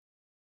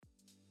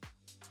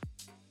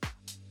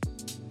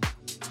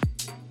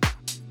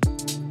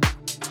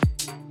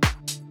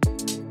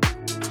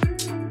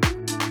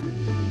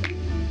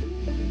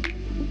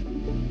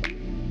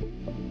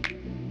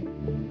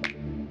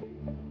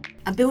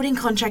A building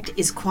contract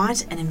is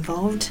quite an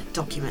involved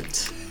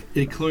document.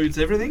 It includes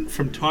everything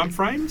from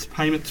timeframes,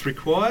 payments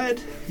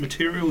required,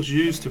 materials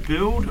used to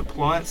build,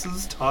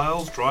 appliances,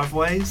 tiles,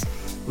 driveways,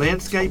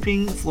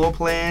 landscaping, floor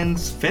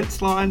plans,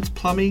 fence lines,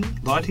 plumbing,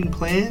 lighting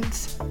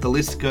plans. The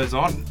list goes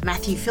on.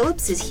 Matthew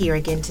Phillips is here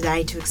again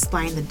today to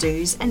explain the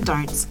do's and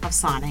don'ts of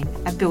signing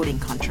a building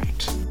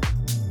contract.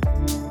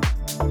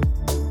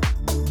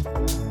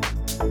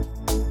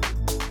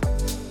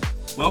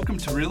 Welcome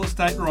to Real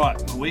Estate Right,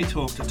 where we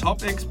talk to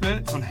top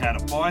experts on how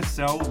to buy,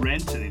 sell,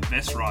 rent and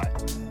invest right.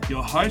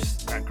 Your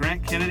hosts are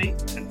Grant Kennedy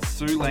and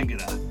Sue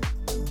Langada.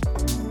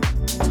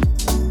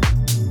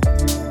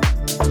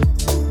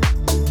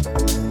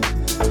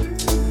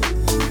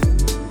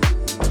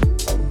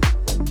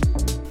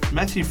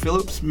 Matthew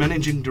Phillips,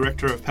 Managing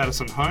Director of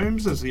Patterson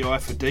Homes, has the eye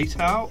for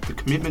detail, the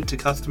commitment to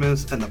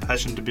customers and the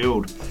passion to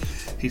build.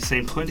 He's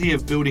seen plenty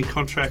of building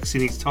contracts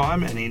in his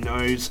time and he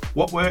knows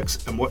what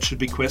works and what should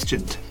be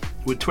questioned.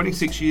 With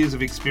 26 years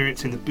of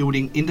experience in the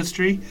building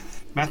industry,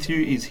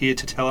 Matthew is here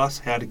to tell us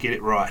how to get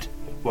it right.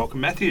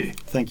 Welcome, Matthew.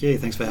 Thank you.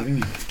 Thanks for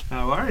having me.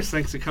 No worries.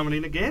 Thanks for coming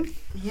in again.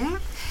 Yeah.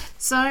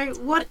 So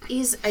what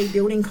is a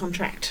building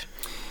contract?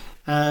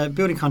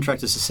 Building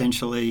contract is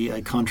essentially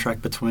a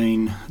contract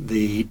between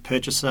the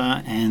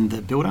purchaser and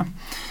the builder,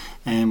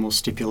 and will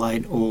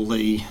stipulate all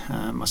the,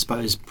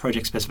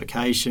 project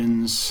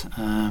specifications,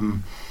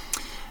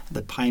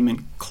 the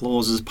payment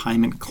clauses,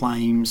 payment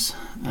claims,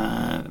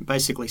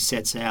 basically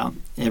sets out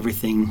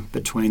everything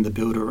between the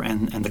builder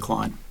and the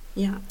client.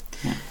 Yeah.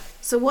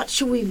 So what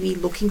should we be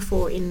looking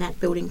for in that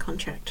building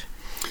contract?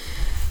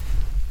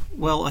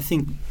 Well, I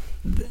think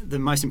the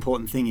most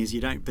important thing is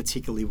you don't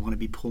particularly want to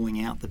be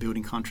pulling out the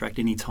building contract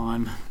any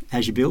time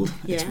as you build.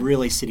 Yeah. It's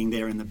really sitting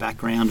there in the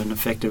background, and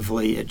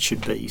effectively it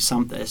should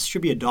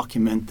be a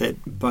document that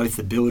both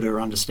the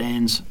builder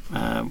understands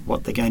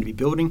what they're going to be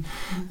building,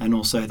 and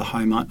also the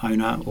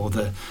homeowner or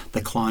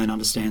the client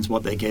understands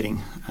what they're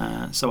getting.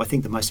 So I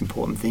think the most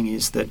important thing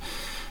is that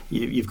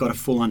you've got a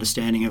full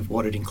understanding of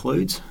what it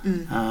includes.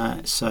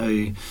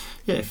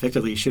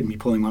 Effectively you shouldn't be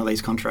pulling one of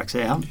these contracts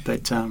out,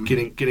 but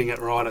getting it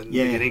right at the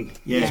beginning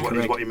is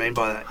what you mean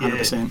by that.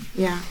 100%.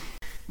 Yeah.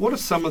 What are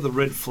some of the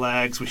red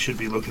flags we should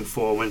be looking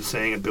for when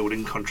seeing a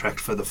building contract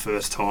for the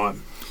first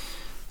time?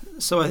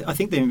 So I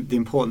think the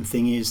important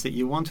thing is that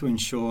you want to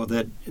ensure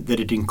that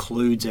it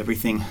includes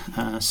everything.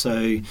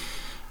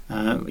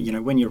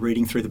 When you're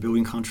reading through the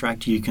building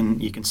contract, you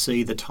can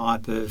see the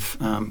type of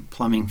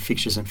plumbing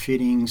fixtures and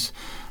fittings.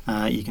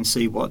 You can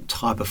see what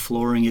type of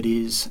flooring it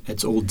is.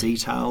 It's all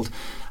detailed.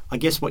 I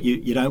guess what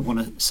you don't want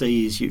to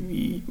see is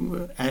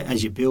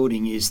as you're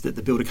building is that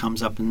the builder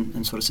comes up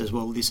and sort of says,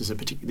 well, this is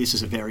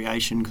a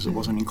variation because it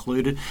wasn't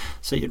included.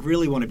 So you'd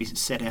really want to be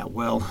set out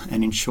well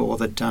and ensure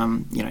that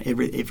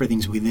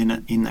everything's within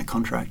it in that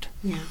contract.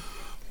 Yeah.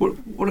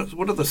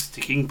 What are the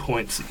sticking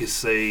points that you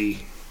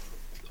see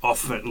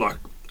often, like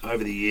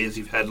over the years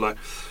you've had, like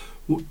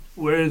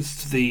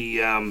where's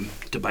the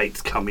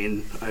debates come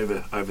in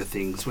over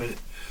things?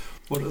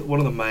 What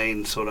are the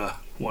main sort of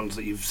ones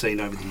that you've seen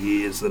over the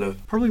years that are...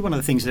 Probably one of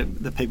the things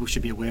that people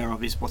should be aware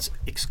of is what's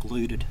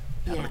excluded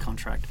out of the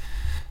contract.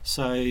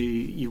 So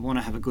you want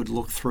to have a good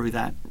look through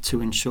that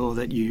to ensure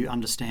that you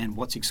understand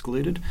what's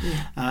excluded.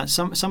 Yeah.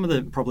 Some of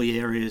the probably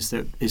areas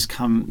that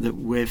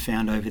we've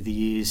found over the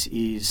years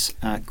is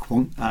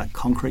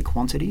concrete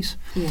quantities.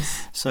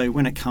 Yes. So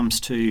when it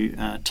comes to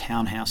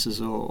townhouses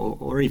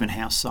or even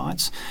house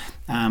sites,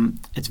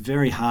 it's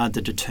very hard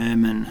to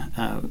determine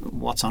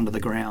what's under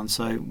the ground.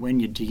 So when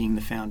you're digging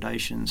the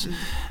foundations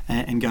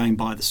and going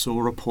by the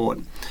soil report,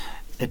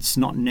 it's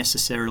not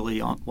necessarily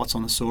what's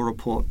on the soil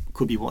report,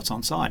 could be what's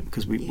on site,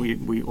 because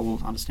we all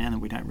understand that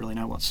we don't really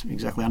know what's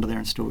exactly under there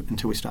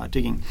until we start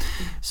digging.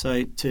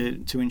 So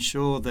to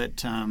ensure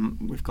that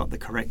we've got the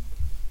correct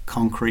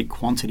concrete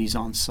quantities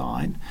on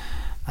site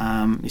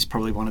is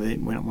probably one of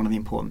the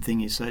important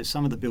things. So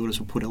some of the builders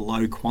will put a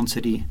low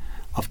quantity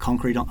of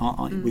concrete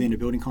on within a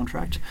building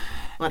contract.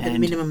 Like the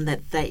minimum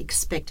that they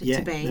expect it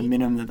to be. The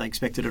minimum that they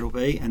expected it will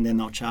be, and then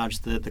they'll charge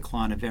the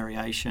client a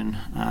variation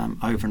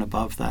over and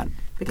above that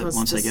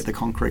once they get the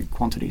concrete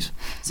quantities.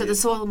 So the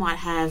soil might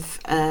have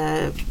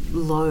a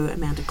low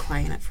amount of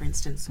clay in it, for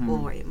instance,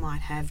 or it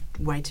might have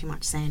way too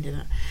much sand in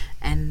it,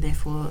 and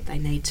therefore they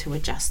need to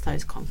adjust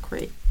those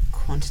concrete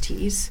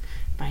quantities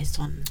based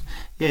on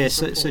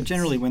so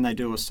generally when they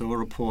do a soil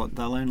report,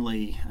 they'll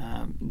only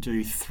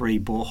do 3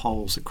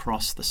 boreholes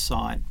across the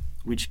site,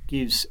 which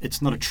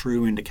it's not a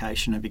true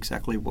indication of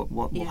exactly what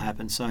will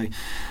happen. So,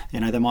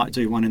 they might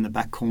do one in the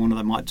back corner,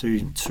 they might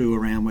do 2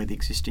 around where the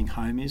existing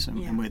home is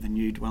and where the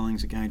new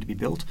dwellings are going to be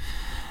built.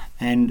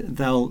 And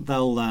they'll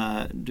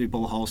do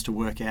boreholes to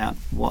work out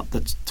what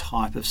the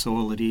type of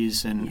soil it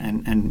is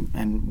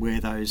and where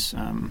those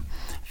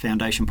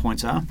foundation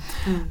points are.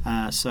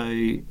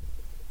 So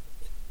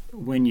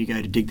when you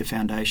go to dig the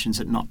foundations,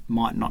 it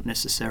might not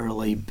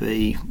necessarily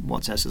be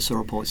what's as the soil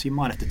report. So you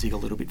might have to dig a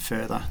little bit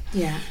further.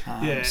 Yeah.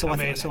 So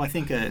I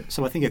think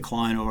a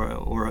client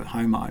or a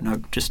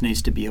homeowner just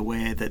needs to be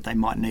aware that they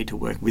might need to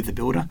work with the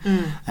builder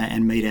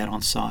and meet out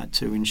on site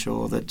to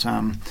ensure that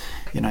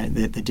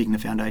they're digging the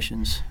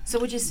foundations. So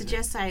would you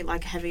suggest, say,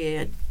 like having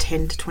a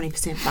 10 to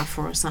 20%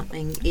 buffer or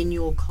something in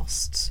your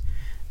costs?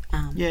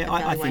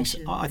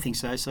 I think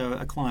so. So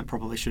a client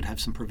probably should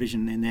have some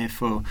provision in there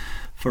for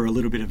a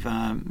little bit of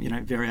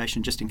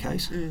variation just in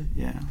case.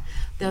 Yeah.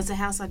 There was a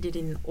house I did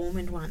in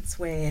Ormond once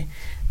where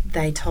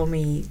they told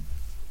me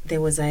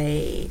there was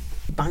a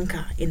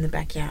bunker in the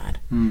backyard.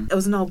 There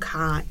was an old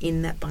car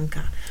in that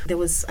bunker. There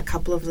was a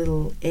couple of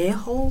little air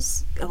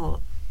holes or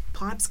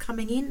pipes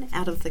coming in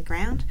out of the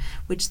ground,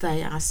 which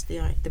they asked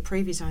the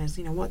previous owners,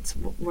 what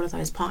are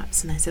those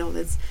pipes? And they said,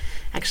 there's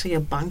actually a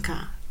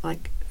bunker,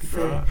 like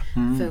for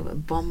a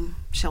bomb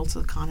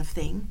shelter kind of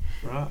thing,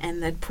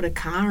 and they'd put a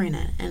car in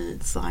it, and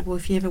it's like, well,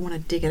 if you ever want to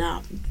dig it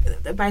up,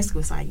 they basically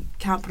were saying you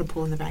can't put a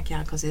pool in the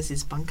backyard because there's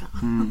this bunker.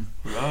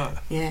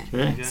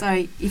 Yeah.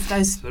 So if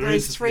those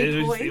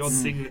 3 points, the odd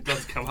thing that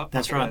does come up.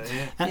 That's right.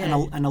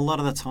 And a lot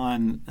of the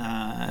time,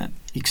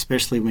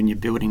 especially when you're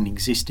building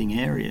existing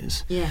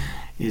areas,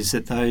 is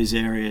that those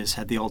areas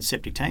had the old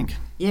septic tank.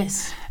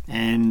 Yes.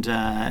 And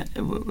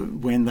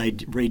when they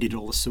redid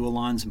all the sewer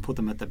lines and put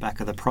them at the back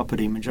of the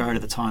property, majority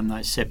of the time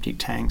those septic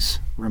tanks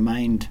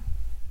remained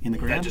in the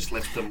ground. They just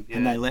left them,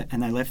 and they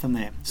left them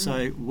there.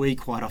 So we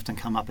quite often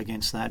come up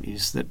against that.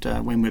 Is that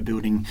when we're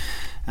building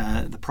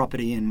the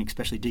property and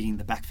especially digging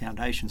the back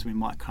foundations, we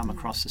might come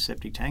across the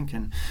septic tank,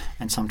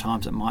 and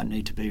sometimes it might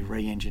need to be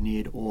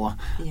re-engineered or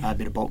a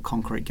bit of bulk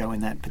concrete go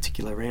in that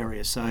particular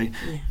area. So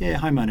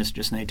homeowners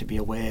just need to be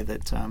aware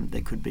that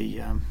there could be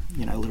a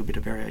little bit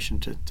of variation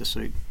to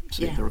suit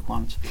the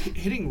requirements.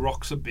 Hitting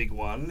rock's a big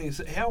one.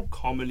 How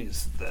common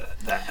is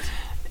that?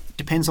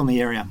 Depends on the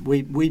area.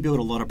 We build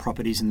a lot of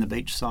properties in the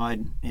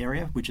beachside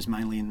area, which is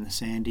mainly in the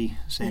sandy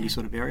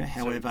sort of area.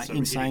 However, so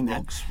in saying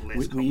that,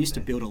 we used to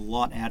there. build a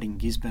lot out in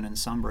Gisborne and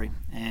Sunbury,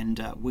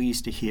 and we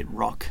used to hit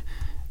rock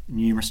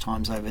numerous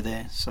times over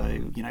there.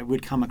 So,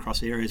 we'd come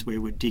across areas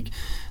where we'd dig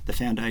the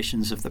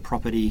foundations of the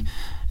property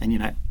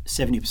and,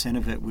 70%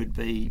 of it would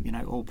be,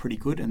 all pretty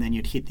good. And then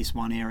you'd hit this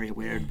one area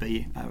where it'd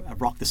be a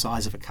rock the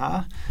size of a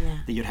car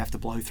that you'd have to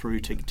blow through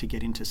to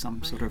get into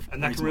some sort of...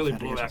 And that can really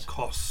blow out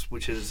costs,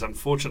 which is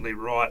unfortunately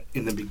right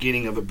in the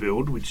beginning of a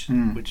build, which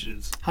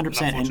is...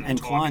 100%.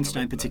 And clients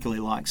don't particularly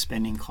like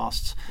spending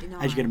costs,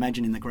 as you can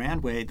imagine, in the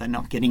ground where they're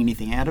not getting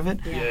anything out of it.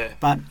 Yeah.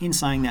 But in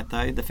saying that,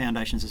 though, the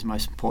foundations is the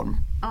most important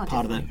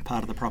part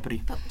of the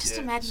property. But just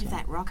imagine if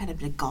that rock had a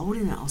bit of gold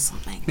in it or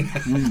something.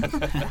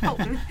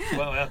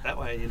 Well, out that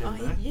way, you never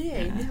know.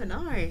 Yeah, you never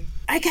know.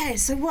 Okay,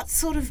 so what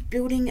sort of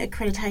building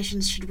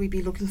accreditations should we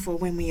be looking for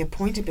when we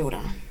appoint a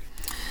builder?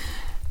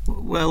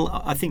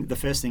 Well, I think the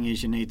first thing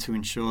is you need to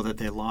ensure that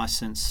they're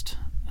licensed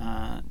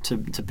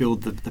to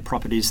build the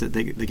properties that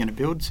they're going to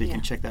build. So you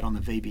can check that on the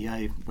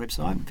VBA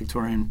website,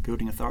 Victorian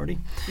Building Authority.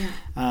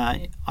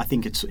 I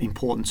think it's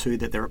important too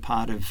that they're a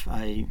part of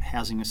a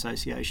housing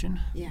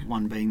association,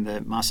 one being the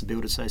Master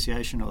Builder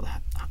Association or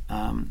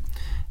the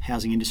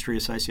Housing Industry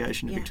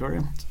Association of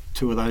Victoria.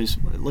 Two of those,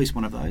 at least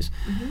one of those.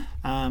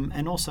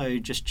 And also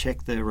just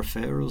check the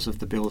referrals of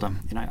the builder.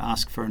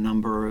 Ask for a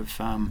number of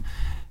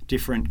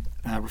different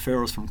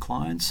referrals from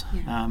clients,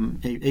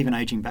 even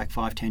aging back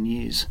 5-10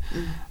 years,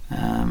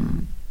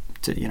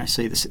 to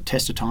see the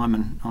test of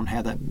time on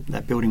how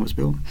that building was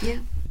built.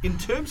 In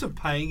terms of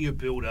paying your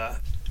builder,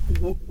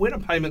 when are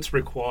payments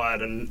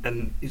required,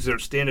 and is there a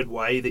standard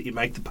way that you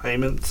make the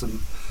payments and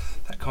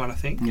that kind of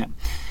thing?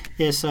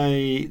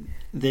 So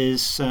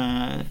there's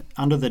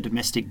under the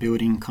Domestic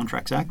Building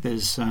Contracts Act,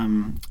 there's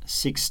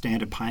 6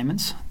 standard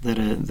payments that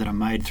are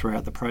made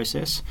throughout the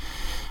process.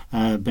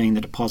 Being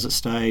the deposit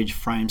stage,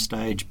 frame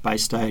stage,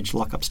 base stage,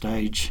 lock-up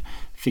stage,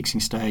 fixing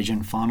stage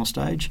and final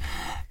stage.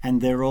 And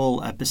they're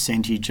all a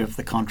percentage of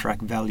the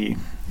contract value.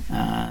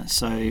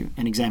 So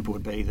an example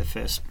would be the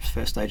first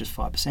stage is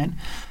 5%.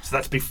 So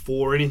that's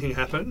before anything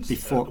happens?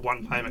 Before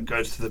one payment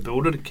goes to the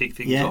builder to kick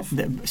things off?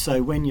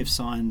 So when you've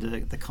signed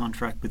the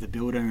contract with the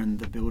builder and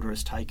the builder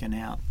has taken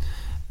out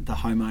the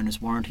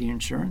homeowner's warranty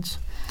insurance,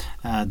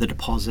 the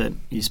deposit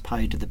is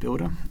paid to the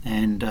builder,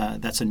 and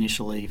that's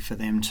initially for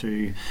them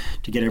to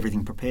get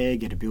everything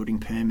prepared, get a building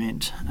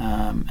permit,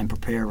 and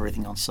prepare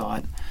everything on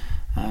site,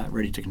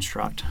 ready to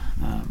construct.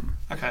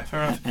 Okay,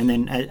 fair enough. And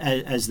then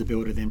as the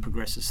builder then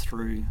progresses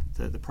through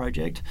the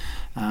project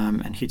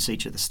and hits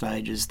each of the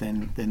stages,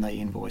 then they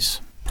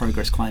invoice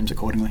progress claims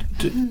accordingly.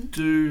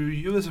 Do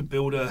you as a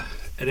builder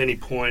at any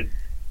point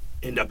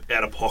end up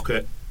out of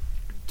pocket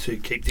to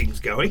keep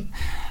things going?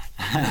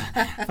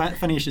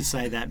 Funny you should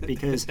say that,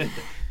 because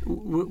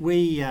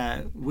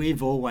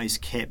we've always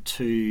kept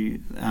to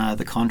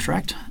the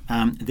contract.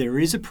 There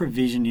is a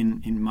provision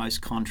in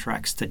most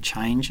contracts to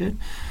change it.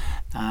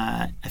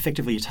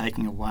 Effectively, you're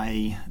taking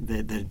away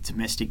the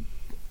domestic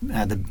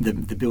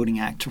the Building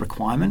Act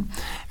requirement,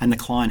 and the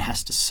client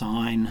has to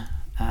sign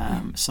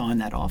sign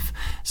that off.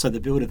 So the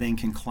builder then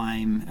can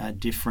claim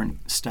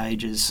different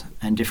stages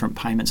and different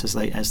payments as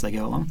they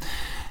go along.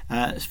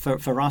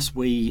 For us,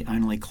 we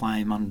only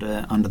claim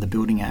under the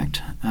Building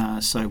Act,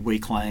 so we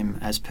claim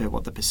as per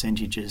what the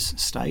percentages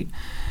state.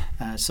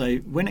 So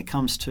when it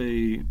comes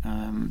to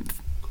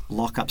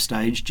lock-up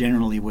stage,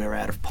 generally we're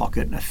out of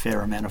pocket a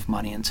fair amount of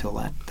money until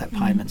that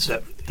payment's...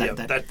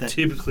 That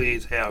typically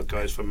is how it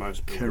goes for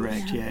most builders.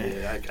 Correct,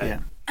 yeah. Okay.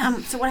 Yeah.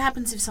 So what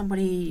happens if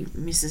somebody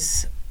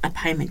misses a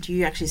payment? Do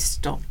you actually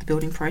stop the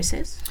building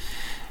process?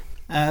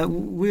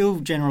 We'll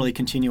generally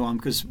continue on,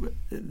 because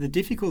the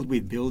difficulty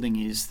with building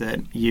is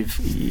that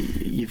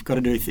you've got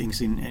to do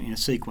things in a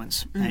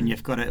sequence, and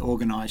you've got to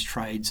organise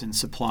trades and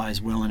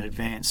supplies well in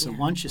advance. So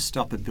once you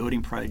stop a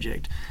building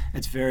project,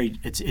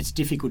 it's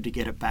difficult to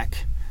get it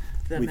back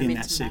within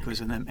that sequence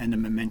and the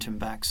momentum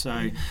back.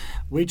 So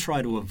we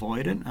try to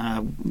avoid it.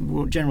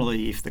 We'll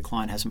generally, if the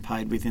client hasn't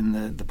paid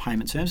within the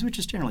payment terms, which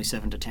is generally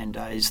 7 to 10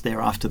 days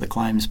thereafter the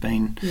claim's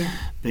been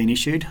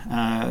issued,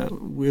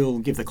 we'll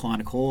give the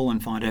client a call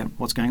and find out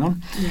what's going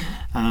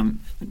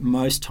on.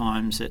 Most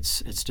times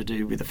it's to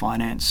do with the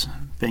finance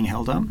being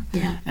held up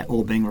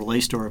or being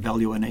released, or a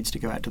valuer needs to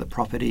go out to the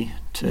property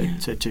to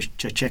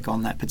check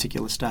on that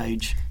particular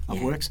stage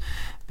of works.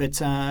 But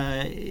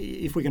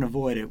if we can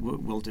avoid it,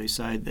 we'll do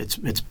so.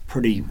 It's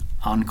pretty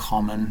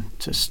uncommon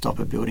to stop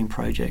a building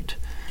project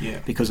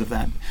because of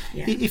that.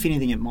 Yeah. If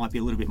anything, it might be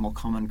a little bit more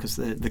common because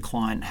the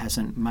client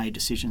hasn't made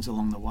decisions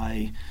along the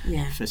way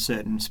for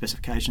certain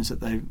specifications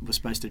that they were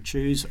supposed to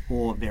choose,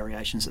 or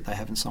variations that they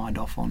haven't signed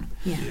off on.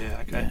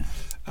 Okay.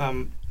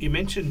 You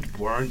mentioned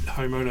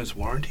homeowners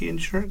warranty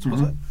insurance,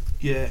 was it?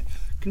 Yeah.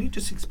 Can you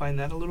just explain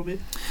that a little bit?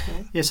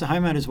 Yeah, so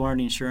homeowners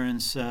warranty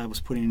insurance was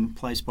put in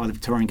place by the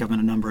Victorian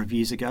government a number of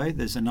years ago.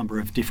 There's a number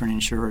of different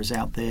insurers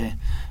out there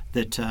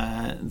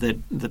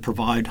that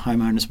provide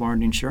homeowners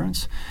warranty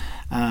insurance.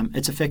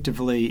 It's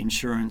effectively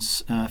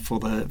insurance for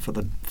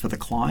the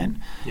client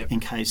in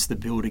case the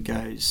builder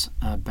goes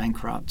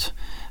bankrupt,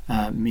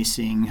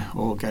 missing,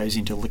 or goes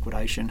into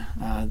liquidation.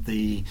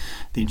 The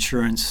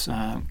insurance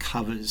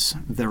covers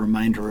the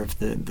remainder of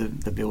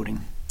the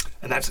building.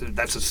 And that's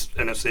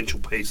an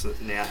essential piece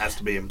that now has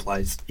to be in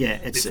place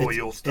before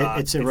you'll start.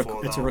 It's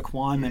a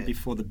requirement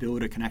before the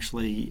builder can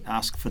actually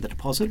ask for the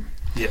deposit.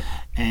 Yeah.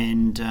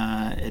 And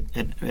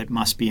it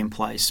must be in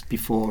place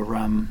before...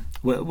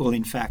 Well,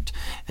 in fact,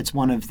 it's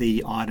one of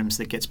the items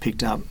that gets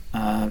picked up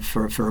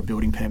for a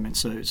building permit.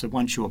 So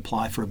once you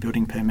apply for a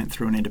building permit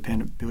through an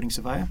independent building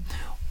surveyor,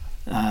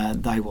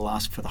 they will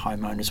ask for the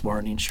homeowner's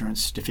warranty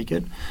insurance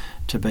certificate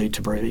to be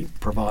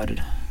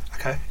provided.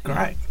 Okay,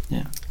 great.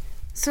 Yeah.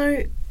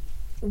 So,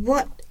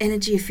 what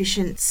energy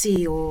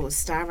efficiency or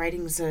star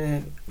ratings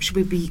should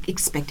we be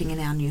expecting in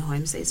our new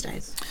homes these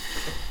days?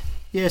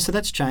 Yeah, so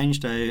that's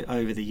changed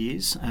over the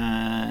years.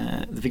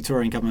 The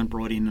Victorian government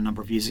brought in a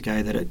number of years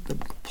ago that the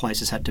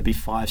places had to be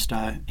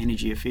 5-star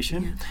energy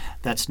efficient. Yeah.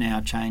 That's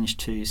now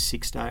changed to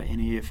 6-star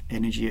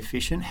energy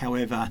efficient.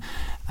 However,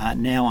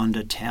 now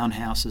under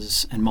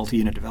townhouses and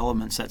multi-unit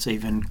developments, that's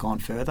even gone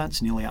further.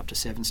 It's nearly up to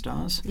 7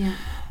 stars,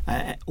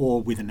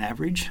 or with an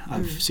average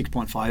of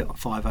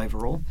 6.5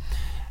 overall.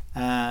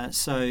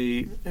 So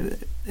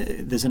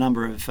there's a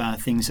number of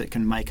things that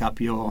can make up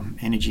your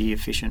energy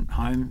efficient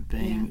home,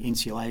 being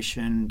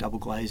insulation, double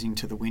glazing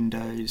to the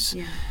windows,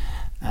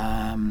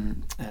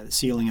 the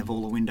sealing of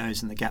all the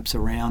windows and the gaps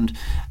around.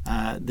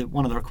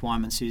 One of the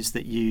requirements is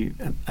that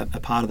a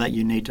part of that,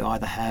 you need to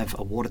either have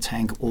a water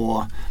tank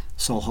or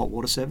sole hot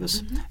water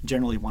service,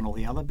 generally one or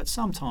the other, but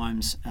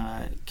sometimes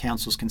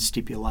councils can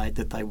stipulate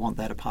that they want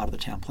that a part of the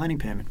town planning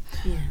permit.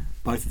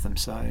 Both of them.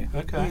 So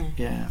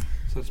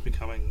So it's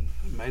becoming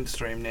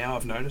mainstream now,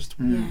 I've noticed,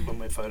 when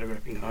we're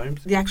photographing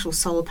homes. The actual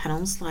solar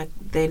panels,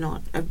 they're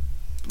not an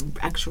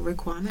actual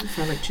requirement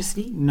for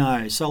electricity?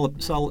 No, solar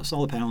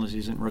panels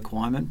isn't a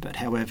requirement, but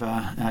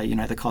however,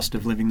 the cost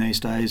of living these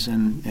days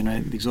and,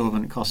 the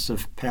exorbitant costs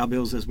of power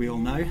bills, as we all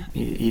know,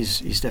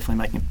 is definitely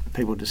making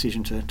people a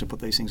decision to put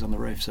these things on the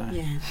roof. So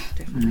yeah,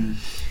 definitely.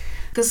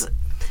 Because,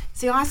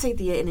 I see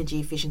the energy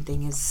efficient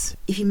thing as,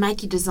 if you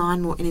make your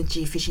design more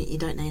energy efficient, you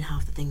don't need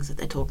half the things that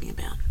they're talking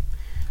about.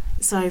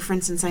 So, for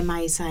instance, they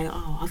may say,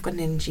 I've got an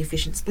energy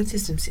efficient split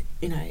system,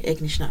 air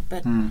conditioner.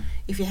 But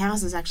if your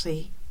house is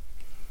actually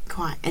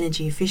quite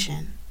energy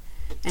efficient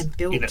and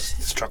built in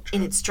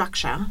its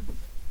structure,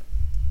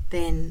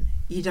 then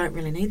you don't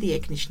really need the air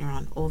conditioner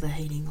on or the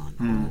heating on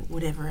or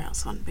whatever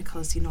else on,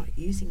 because you're not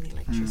using the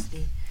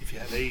electricity. If you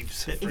have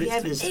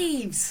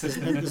eaves. There's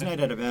no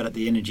doubt about it.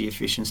 The energy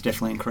efficiency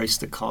definitely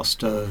increased the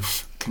cost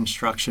of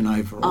construction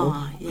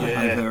overall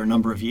over a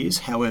number of years.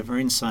 However,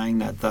 in saying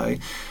that, though,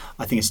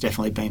 I think it's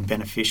definitely been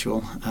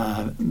beneficial.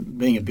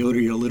 Being a builder,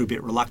 you're a little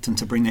bit reluctant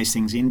to bring these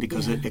things in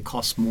because it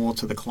costs more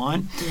to the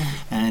client,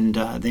 and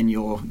then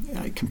you're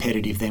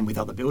competitive then with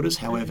other builders.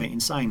 However, in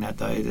saying that,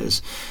 though,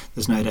 there's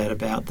no doubt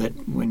about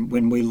that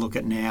when we look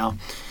at now,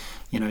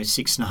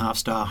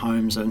 6.5-star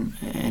homes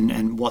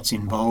and what's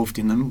involved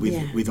in them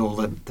with all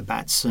the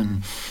bats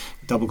and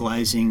double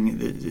glazing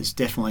is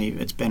definitely,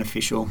 it's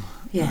beneficial.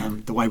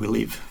 The way we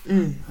live,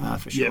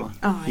 for sure. Yep.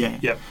 Oh, yeah.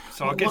 Yep.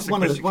 So I guess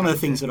one of the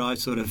things that I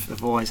sort of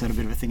have always had a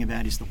bit of a thing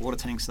about is the water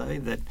tanks, though.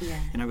 That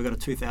we've got a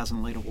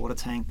 2,000 litre water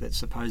tank that's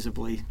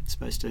supposedly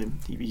supposed to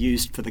be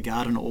used for the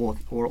garden or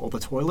the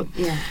toilet.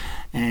 Yeah.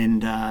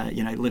 And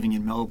living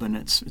in Melbourne,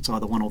 it's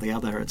either one or the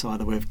other. It's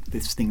either where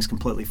this thing's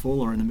completely full,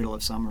 or in the middle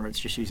of summer, it's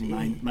just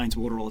using mains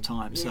water all the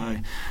time. Yeah.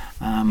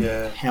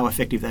 So, how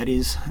effective that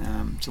is,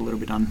 it's a little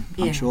bit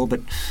unsure,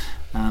 but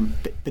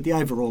the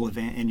overall of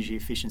energy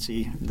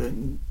efficiency,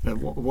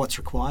 what's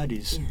required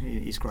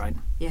is great.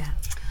 Yeah.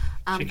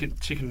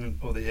 Chicken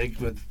or the egg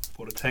with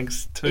water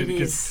tanks too, It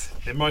because is.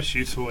 they're most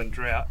useful in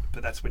drought,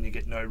 but that's when you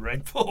get no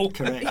rainfall.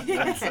 Correct.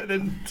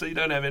 so you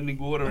don't have any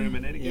water in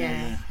them anyway.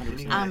 Yeah.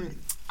 100%.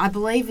 I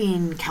believe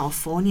in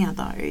California,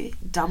 though,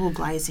 double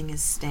glazing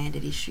is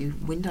standard issue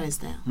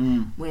windows now,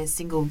 where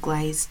single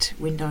glazed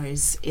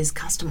windows is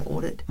custom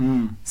ordered.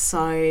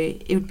 So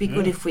it would be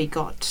good if we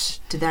got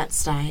to that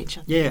stage.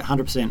 Yeah,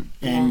 100%.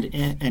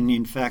 And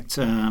in fact,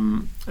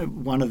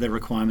 one of the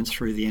requirements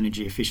through the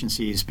energy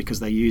efficiency is because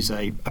they use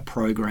a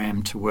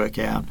program to work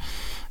out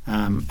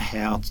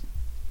how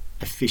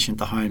efficient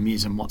the home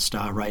is and what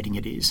star rating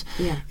it is.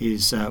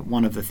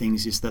 One of the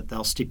things is that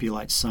they'll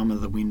stipulate some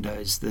of the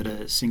windows that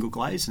are single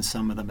glazed and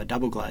some of them are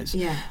double glazed.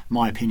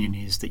 My opinion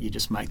is that you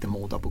just make them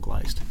all double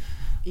glazed.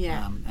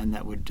 And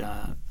that would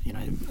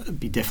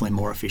be definitely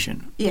more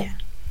efficient.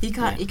 You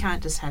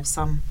can't just have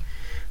some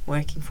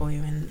working for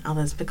you and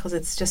others, because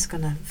it's just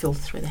going to filter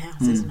through the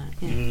house, isn't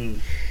it?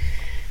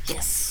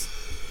 Yes.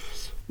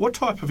 What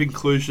type of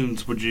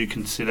inclusions would you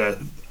consider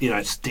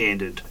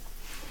standard?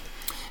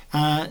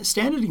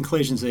 Standard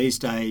inclusions these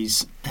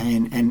days,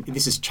 and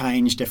this has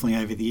changed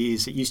definitely over the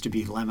years. It used to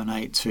be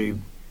laminate to,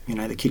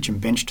 the kitchen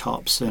bench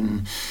tops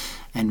and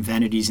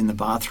vanities in the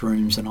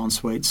bathrooms and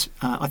en-suites.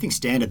 I think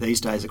standard these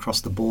days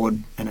across the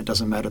board, and it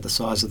doesn't matter the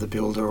size of the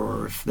builder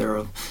or if they're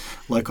a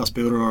low-cost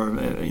builder or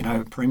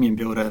a premium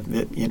builder,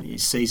 that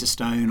Caesar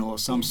stone or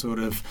some sort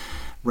of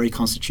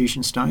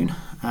reconstitution stone.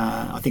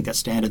 I think that's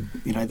standard,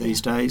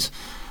 these days.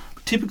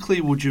 Typically,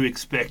 would you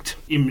expect,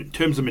 in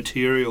terms of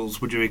materials,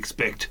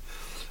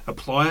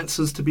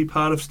 appliances to be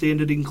part of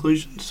standard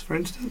inclusions, for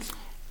instance?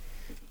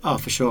 Oh,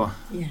 for sure.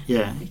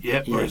 Yeah.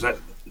 Or is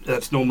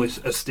that's normally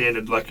a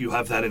standard, like you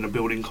have that in a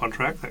building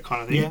contract, that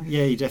kind of thing?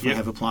 Yeah, you definitely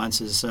have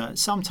appliances.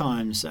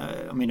 Sometimes,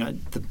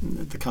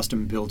 the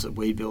custom builds that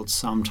we build,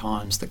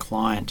 sometimes the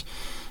client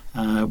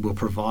will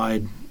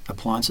provide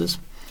appliances.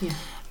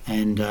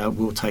 And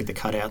we'll take the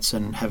cutouts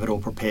and have it all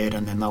prepared,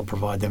 and then they'll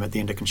provide them at the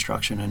end of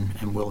construction,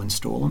 and we'll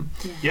install them.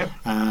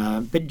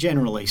 But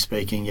generally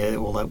speaking,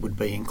 all that would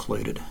be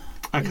included.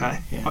 Okay.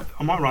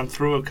 I might run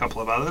through a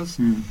couple of others.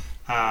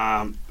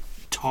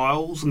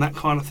 Tiles and that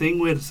kind of thing,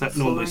 where does that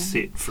normally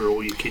sit for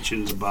all your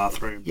kitchens and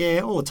bathrooms? Yeah,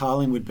 all the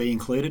tiling would be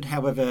included.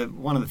 However,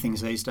 one of the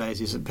things these days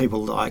is that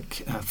people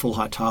like full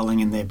height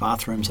tiling in their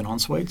bathrooms and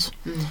en-suites.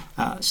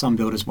 Some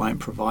builders won't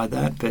provide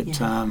that, but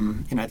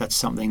that's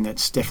something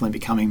that's definitely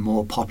becoming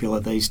more popular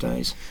these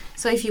days.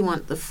 So if you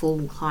want the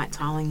full height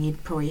tiling,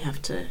 you'd probably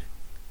have to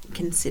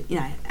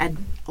consider, add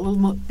a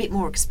little bit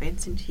more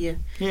expense into your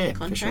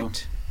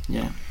contract. For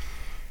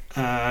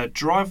sure.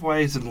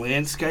 Driveways and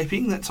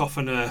landscaping, that's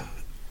often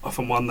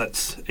one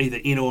that's either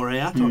in or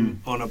out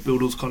on a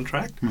builder's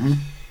contract.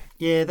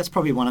 Yeah, that's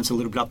probably one that's a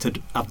little bit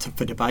up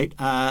for debate.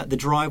 The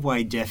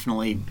driveway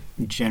definitely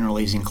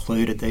generally is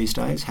included these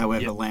days.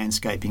 However,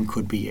 landscaping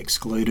could be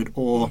excluded,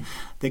 or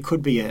there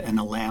could be an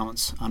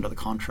allowance under the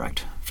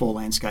contract for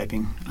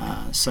landscaping.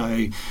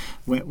 So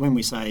when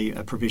we say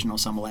a provisional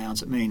sum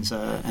allowance, it means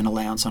an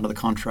allowance under the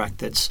contract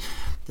that's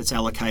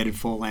allocated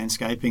for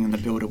landscaping, and the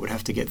builder would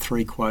have to get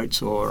 3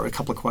 quotes or a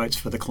couple of quotes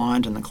for the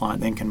client, and the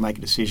client then can make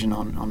a decision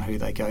on who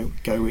they go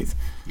with.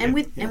 And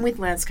with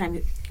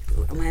landscaping,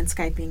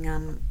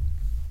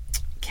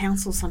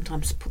 councils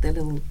sometimes put their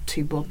little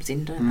 2 bobs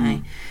in, don't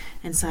they?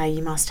 And say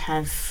you must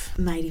have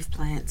native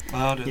plants.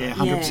 Oh, do they?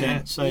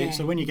 100%.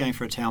 So when you're going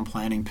for a town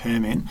planning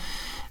permit,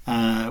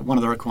 one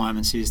of the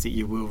requirements is that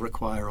you will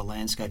require a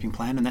landscaping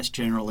plan, and that's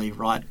generally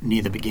right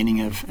near the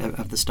beginning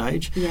of the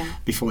stage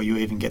before you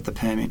even get the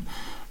permit.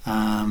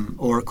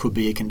 Or it could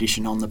be a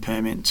condition on the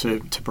permit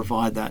to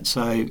provide that.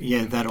 So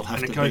that'll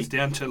have to be. And it goes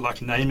down to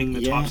like naming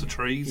the types of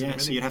trees. Yeah,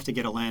 so you'd have to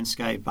get a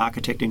landscape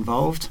architect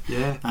involved.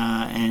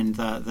 And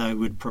they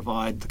would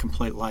provide the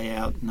complete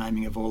layout,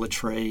 naming of all the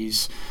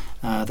trees,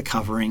 the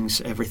coverings,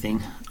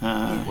 everything.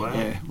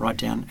 Right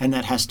down. And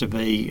that has to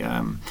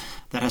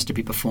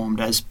be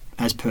performed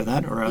as per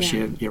that, or else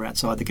you're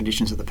outside the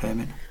conditions of the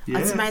permit.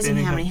 It's amazing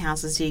how many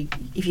houses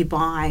if you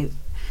buy,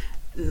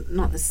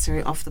 not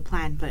necessarily off the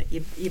plan, but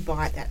you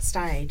buy at that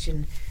stage,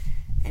 and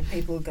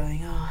people are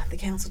going, the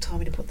council told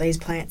me to put these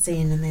plants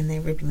in, and then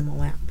they're ripping them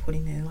all out and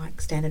putting their like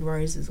standard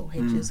roses or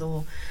hedges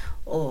or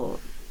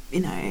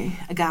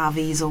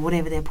agaves or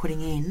whatever they're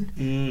putting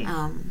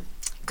in.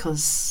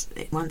 Because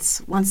once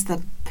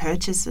the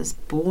purchasers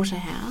bought a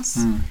house,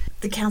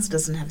 the council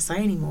doesn't have a say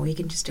anymore. You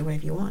can just do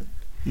whatever you want.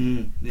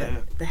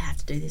 But they have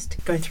to do this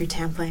to go through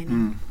town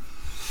planning.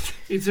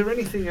 Is there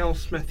anything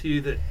else,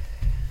 Matthew, that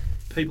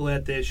people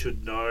out there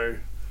should know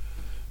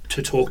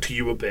to talk to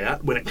you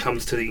about when it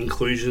comes to the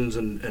inclusions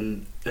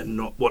and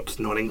not what's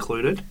not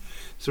included?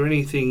 Is there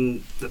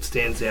anything that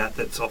stands out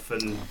that's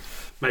often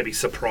maybe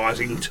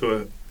surprising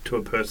to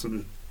a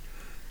person?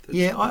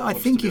 Yeah, I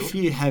think if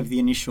you have the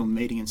initial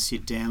meeting and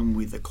sit down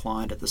with the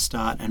client at the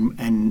start,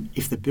 and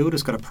if the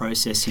builder's got a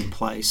process in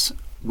place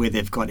where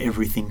they've got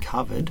everything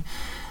covered,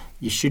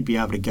 you should be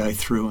able to go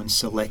through and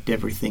select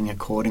everything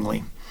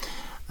accordingly.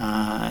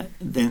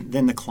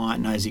 Then the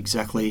client knows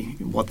exactly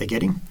what they're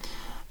getting,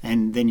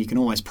 and then you can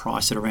always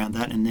price it around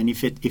that. And then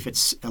if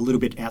it's a little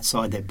bit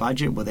outside their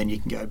budget, well, then you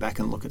can go back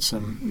and look at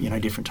some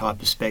different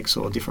type of specs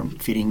or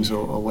different fittings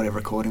or whatever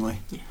accordingly.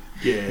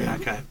 Yeah,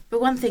 okay. But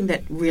one thing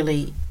that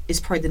really is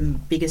probably the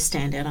biggest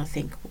standout, I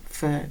think,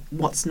 for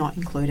what's not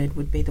included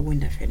would be the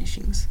window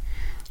furnishings.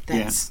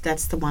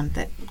 That's the one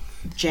that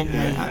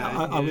generally...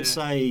 I would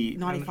say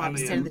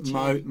 95% of the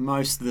chair.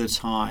 Most of the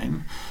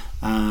time,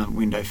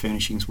 window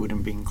furnishings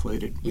wouldn't be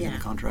included within the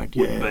contract.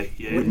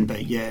 Wouldn't be.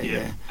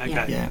 Okay.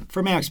 Yeah.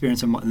 From our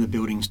experience in the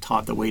buildings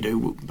type that we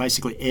do,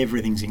 basically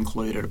everything's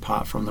included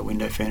apart from the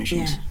window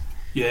furnishings.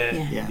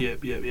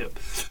 Yep.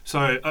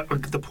 So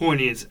the point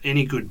is,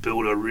 any good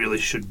builder really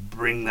should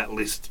bring that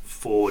list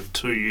forward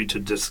to you to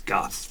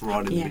discuss right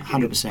in the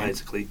beginning, 100%.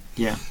 basically.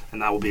 Yeah.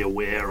 And they will be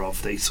aware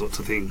of these sorts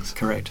of things.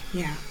 Correct.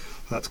 Yeah.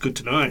 That's good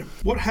to know.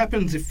 What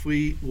happens if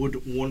we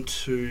would want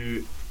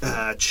to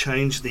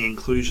change the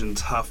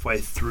inclusions halfway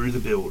through the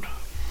build?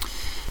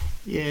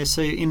 Yeah,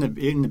 so in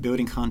the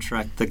building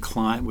contract, the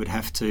client would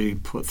have to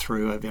put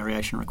through a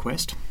variation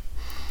request,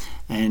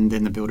 and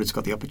then the builder's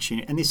got the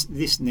opportunity. And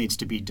this needs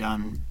to be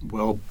done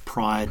well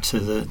prior to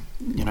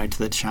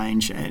the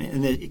change,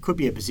 and it could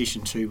be a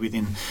position too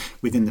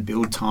within the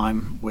build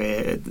time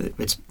where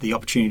the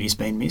opportunity's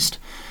been missed.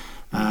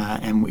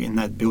 And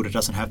that builder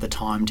doesn't have the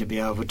time to be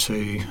able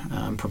to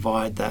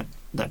provide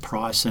that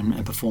price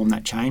and perform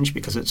that change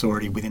because it's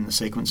already within the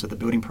sequence of the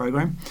building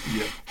program.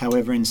 Yep.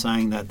 However, in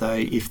saying that, though,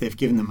 if they've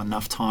given them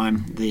enough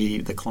time,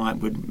 the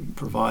client would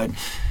provide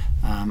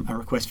a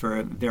request for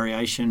a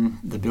variation,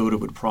 the builder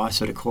would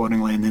price it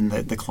accordingly, and then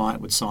the client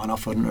would sign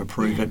off on it and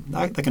approve it.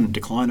 They can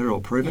decline it or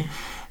approve it,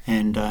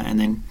 and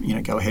then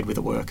go ahead with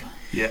the work.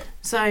 Yeah.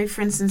 So,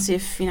 for instance,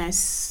 if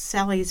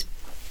Sally's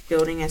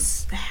building a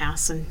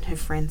house and her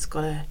friend's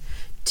got a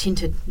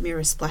tinted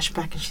mirror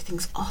splashback and she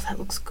thinks, oh, that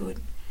looks good.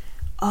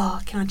 Oh,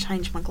 can I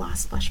change my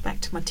glass splashback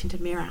to my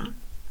tinted mirror?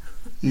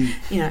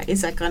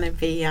 Is that going to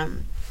be,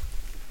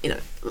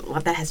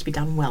 like that has to be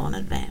done well in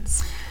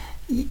advance?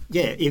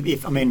 Yeah,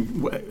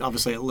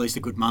 obviously at least a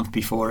good month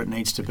before it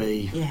needs to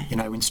be,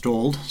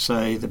 installed.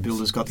 So the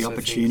builder's got the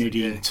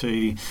opportunity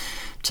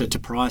to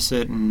price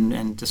it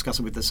and discuss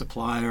it with the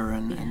supplier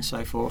and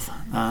so forth.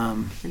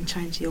 And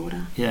change the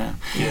order. Yeah.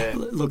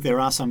 Look, there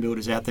are some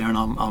builders out there, and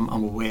I'm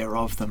aware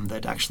of them,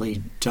 that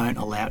actually don't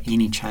allow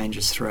any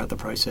changes throughout the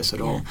process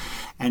at all.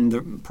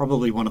 And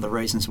probably one of the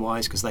reasons why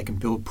is because they can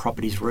build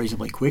properties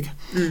reasonably quick.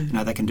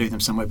 They can do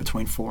them somewhere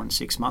between 4 and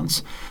 6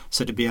 months.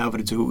 So to be able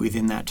to do it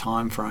within that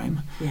time frame,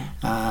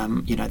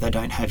 they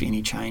don't have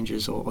any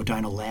changes or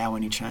don't allow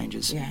any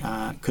changes.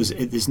 Because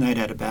there's no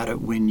doubt about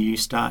it, when you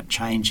start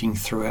changing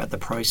throughout the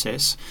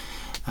process,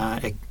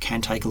 it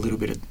can take a little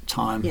bit of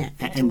time.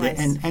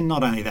 And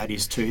not only that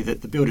is too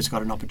that the builder's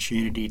got an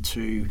opportunity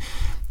to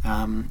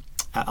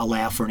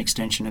allow for an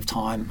extension of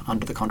time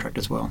under the contract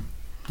as well.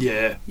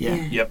 Yep.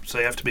 So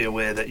you have to be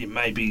aware that you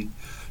may be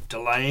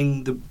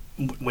delaying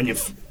when you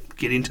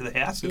get into the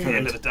house at the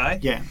end of the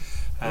day.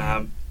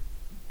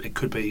 It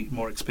could be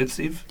more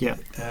expensive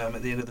at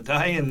the end of the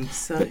day.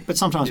 But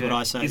sometimes what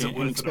I say,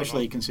 and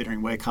especially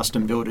considering we're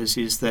custom builders,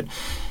 is that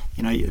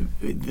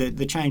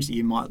the change that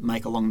you might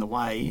make along the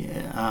way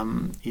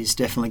is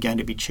definitely going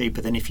to be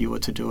cheaper than if you were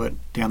to do it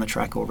down the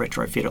track or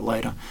retrofit it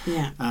later.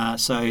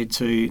 So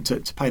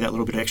to pay that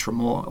little bit extra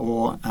more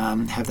or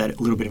have that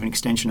little bit of an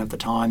extension of the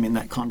time in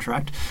that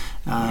contract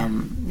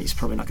is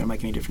probably not going to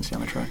make any difference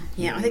down the track.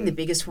 I think the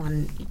biggest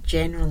one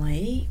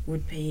generally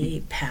would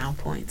be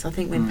PowerPoints. I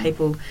think when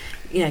people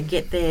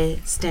get their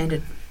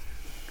standard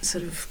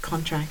sort of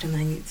contract and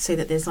they see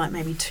that there's like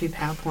maybe 2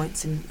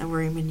 PowerPoints in a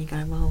room, and you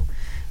go, well,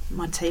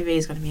 my TV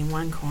is going to be in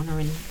one corner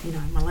and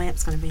my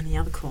lamp's going to be in the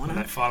other corner.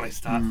 When they finally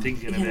start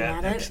thinking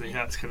about actually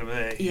how it's going to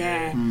be,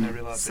 they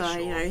realise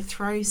so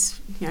throw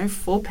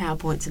 4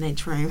 PowerPoints in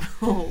each room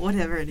or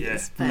whatever it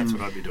is. But that's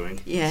what I'd be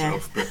doing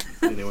myself. But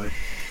anyway.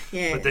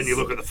 But then you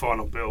look at the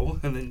final bill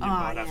and then you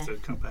might have to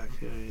come back.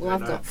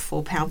 I've got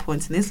 4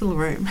 PowerPoints in this little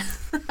room.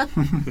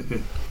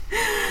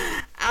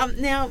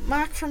 Now,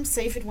 Mark from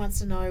Seaford wants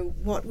to know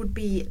what would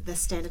be the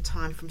standard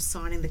time from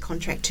signing the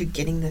contract to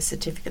getting the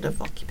certificate of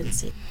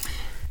occupancy?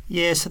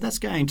 Yeah, so that's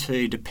going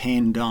to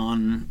depend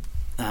on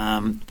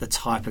the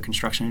type of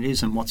construction it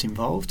is and what's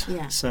involved.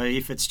 So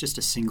if it's just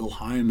a single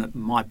home, it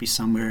might be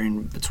somewhere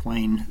in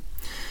between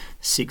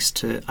 6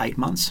 to 8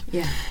 months.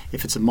 Yeah.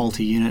 If it's a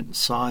multi-unit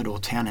site or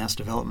townhouse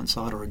development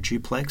site or a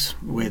duplex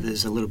where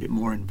there's a little bit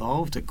more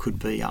involved, it could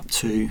be up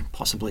to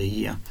possibly a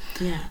year.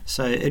 Yeah.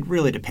 So it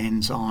really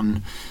depends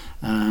on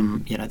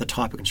the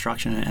type of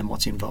construction and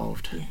what's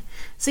involved. Yeah.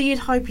 So you'd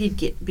hope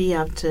you'd be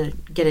able to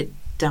get it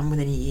done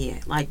within a year.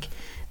 Like,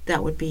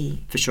 that would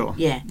be... For sure.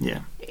 Yeah.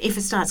 Yeah. If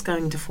it starts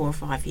going to 4 or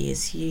 5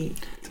 years, you've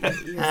got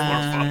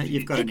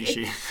an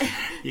issue.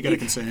 You've got a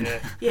concern.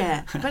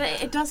 Yeah, but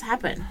it does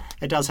happen.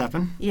 It does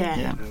happen.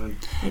 Yeah.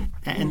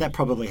 And that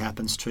probably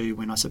happens too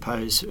when, I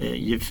suppose,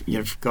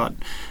 you've got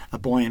a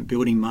buoyant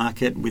building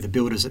market with the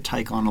builders that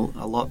take on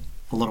a lot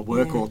of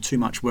work or too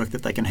much work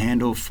that they can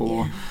handle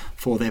for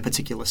their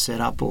particular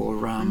setup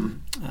or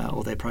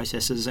their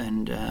processes,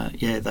 and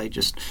they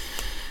just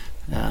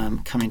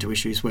come into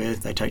issues where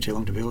they take too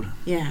long to build.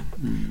 Yeah.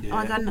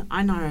 Like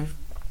I know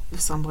of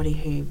somebody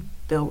who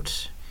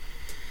built,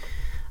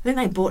 I think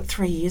they bought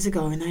 3 years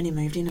ago and they only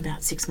moved in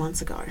about 6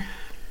 months ago.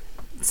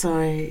 So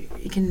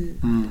it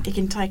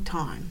can take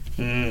time.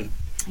 Yeah.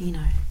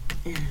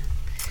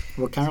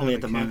 Well, currently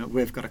at the moment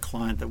we've got a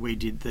client that we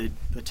did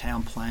the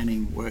town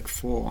planning work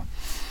for,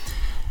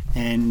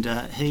 and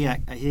he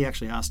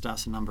actually asked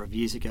us a number of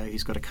years ago.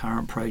 He's got a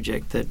current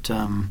project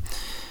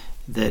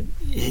that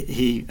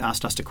he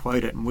asked us to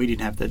quote it, and we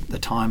didn't have the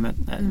time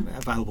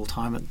available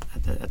time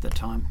at the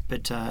time.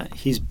 But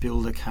his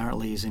builder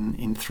currently is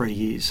in 3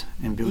 years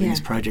in building this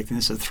project, and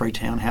this is a 3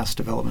 townhouse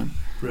development.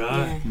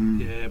 Right.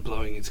 Yeah,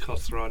 blowing its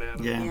costs right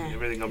out of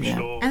everything, I'm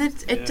sure. And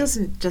it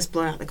doesn't just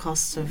blow out the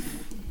costs of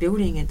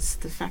building, it's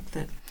the fact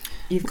that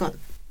you've got...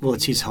 Well,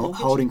 it's his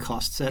holding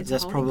costs.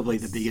 That's probably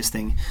the biggest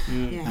thing.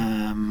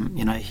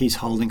 His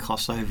holding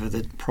costs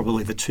over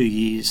probably the 2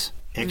 years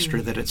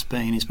extra that it's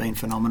been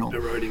phenomenal.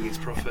 Eroding his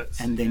profits.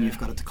 And then you've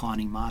got a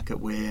declining market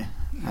where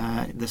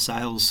the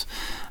sales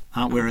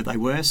aren't where they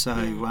were.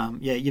 So,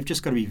 you've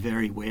just got to be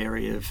very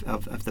wary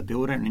of the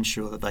builder and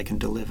ensure that they can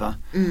deliver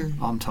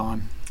on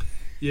time.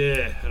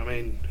 Yeah, I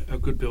mean, a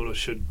good builder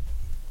should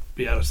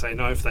be able to say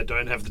no if they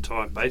don't have the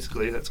time,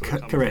 basically. That's what it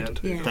comes down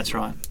to. Yeah. That's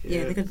right.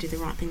 Yeah, they've got to do the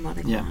right thing by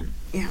their client.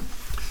 Yeah.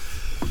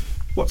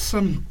 What's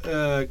some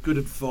good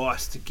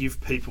advice to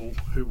give people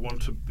who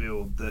want to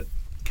build that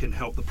can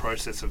help the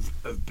process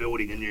of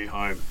building a new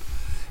home?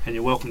 And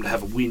you're welcome to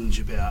have a whinge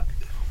about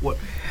what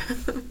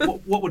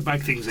would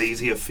make things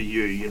easier for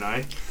you,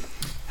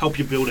 Help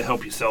your builder,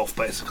 help yourself,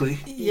 basically.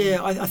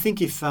 Yeah, I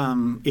think if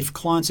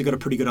clients have got a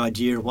pretty good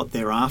idea of what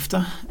they're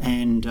after,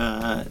 and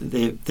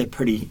they're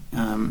pretty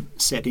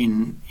set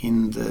in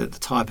the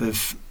type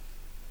of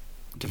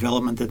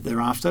development that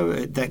they're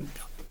after, that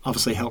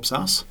obviously helps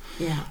us.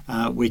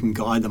 Yeah. We can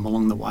guide them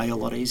along the way a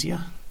lot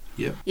easier.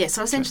 Yeah. Yeah.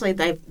 So essentially,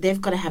 they've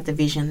got to have the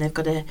vision. They've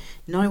got to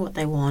know what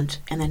they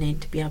want, and they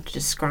need to be able to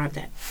describe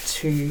that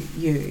to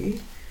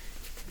you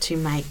to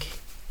make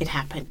it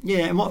happen.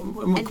 Yeah,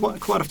 and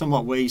quite often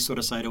what we sort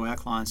of say to our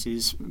clients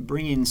is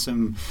bring in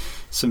some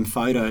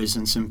photos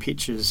and some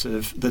pictures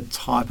of the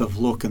type of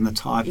look and the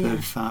type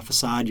of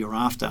facade you're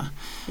after.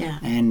 Yeah.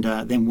 And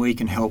then we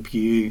can help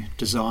you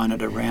design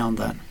it around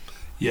that.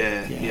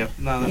 Yeah.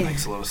 No, that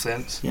makes a lot of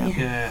sense.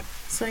 Yeah.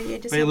 So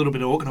just be a little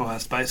bit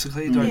organised,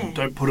 basically.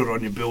 Don't put it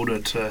on your builder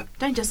to...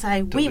 Don't just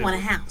say, we want a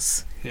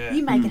house. Yeah.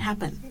 You make it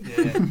happen.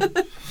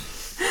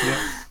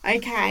 Yeah.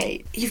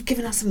 Okay, you've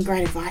given us some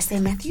great advice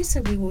there, Matthew, so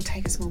we will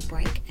take a small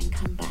break and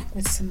come back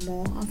with some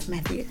more of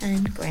Matthew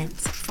and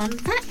Grant's fun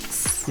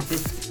facts.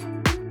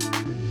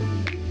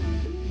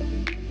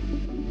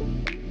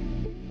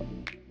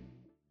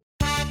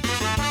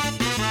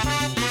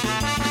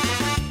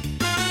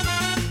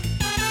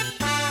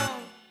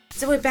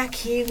 So we're back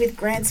here with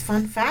Grant's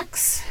fun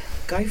facts.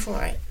 Go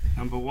for it.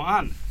 Number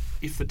 1.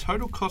 If the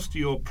total cost of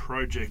your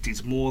project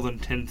is more than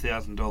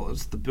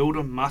 $10,000, the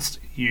builder must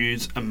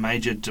use a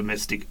major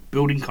domestic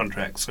building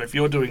contract. So if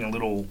you're doing a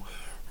little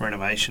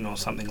renovation or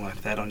something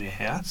like that on your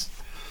house...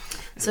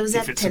 So is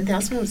that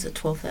 10,000 or is it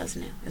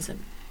 12,000 now? Is it?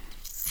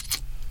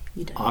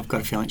 You don't I've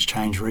got a feeling it's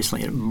changed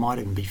recently. It might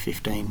even be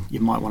 15. You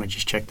might want to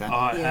just check that.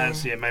 Oh, it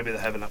has. Yeah, maybe they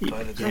haven't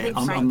updated that.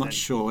 I'm not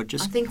sure. I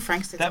think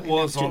Frank said that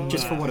was on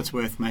just for what it's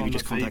worth. Maybe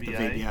just contact the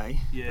VBA.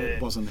 Yeah,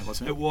 it was on there,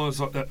 wasn't it? It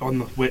was on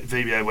the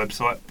VBA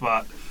website,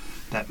 but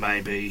that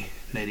may be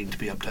needing to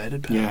be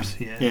updated, perhaps.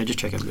 Yeah, just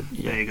check it.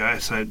 There you go.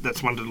 So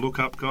that's one to look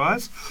up,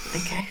 guys.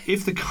 Okay.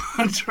 If the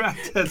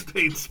contract has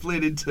been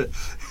split into...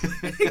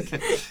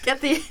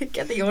 get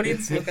the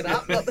audience to look it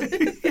up.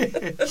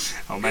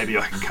 Oh, maybe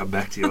I can come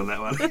back to you on that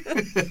one.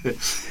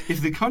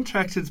 If the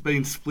contract has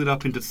been split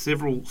up into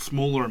several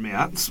smaller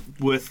amounts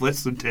worth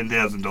less than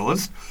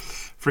 $10,000,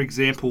 for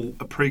example,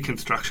 a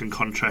pre-construction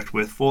contract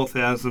worth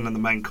 $4,000 and the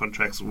main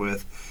contract's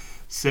worth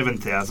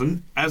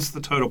 $7,000, as the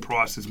total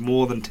price is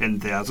more than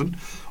 $10,000,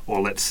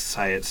 or let's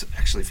say it's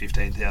actually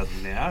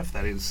 $15,000 now, if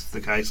that is the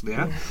case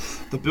now,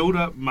 the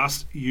builder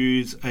must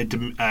use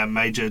a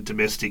major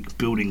domestic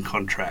building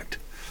contract.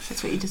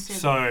 That's what you just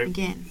said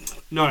again.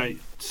 No,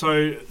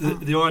 so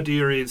the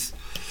idea is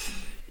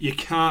you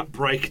can't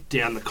break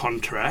down the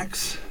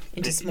contracts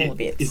into smaller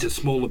bits. Into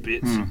smaller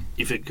bits.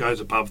 If it goes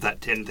above that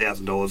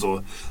 $10,000,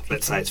 or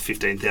let's say it's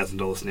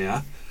 $15,000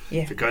 now,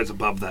 Yeah. if it goes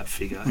above that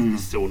figure, you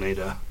still need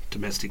a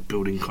domestic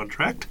building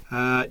contract.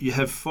 You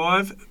have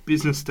 5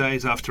 business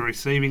days after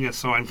receiving a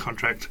signed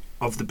contract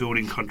of the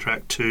building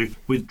contract to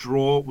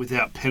withdraw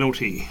without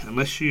penalty,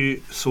 unless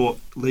you sought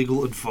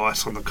legal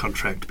advice on the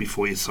contract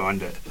before you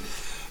signed it.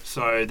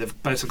 So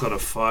they've basically got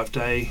a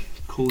 5-day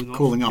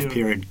cooling off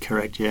period,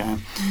 correct, yeah.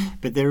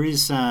 But there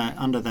is,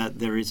 under that,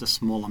 there is a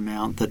small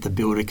amount that the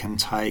builder can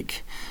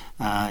take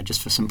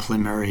just for some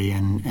preliminary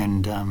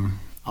and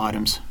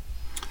items.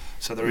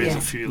 So there is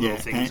a few little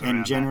things around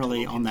and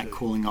generally that on that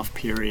cooling off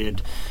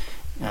period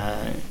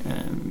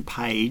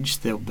page,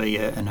 there'll be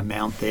an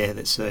amount there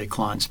that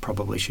clients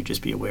probably should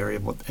just be aware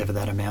of, whatever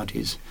that amount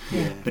is.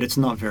 Yeah. But it's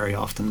not very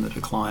often that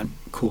a client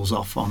cools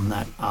off on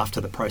that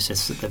after the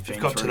process that they've been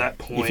through. To that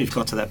point, if you've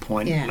got to that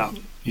point,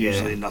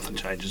 usually nothing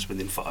changes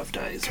within 5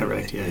 days.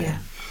 Correct. Really.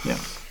 Yeah.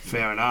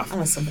 Fair enough.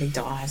 Unless somebody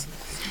dies.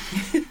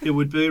 It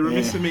would be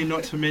remiss of me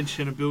not to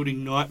mention a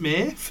building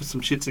nightmare for some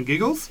shits and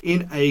giggles.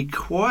 In a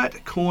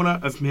quiet corner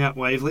of Mount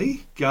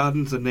Waverley,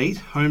 gardens are neat,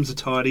 homes are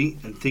tidy,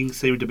 and things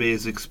seem to be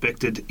as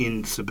expected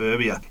in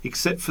suburbia,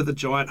 except for the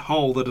giant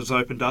hole that has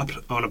opened up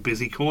on a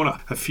busy corner.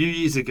 A few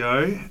years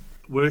ago,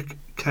 work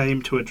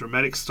came to a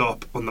dramatic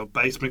stop on the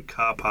basement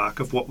car park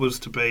of what was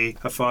to be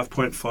a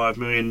 $5.5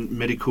 million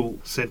medical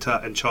centre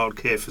and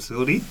childcare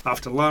facility.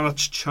 After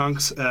large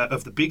chunks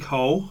of the big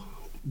hole,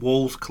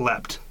 walls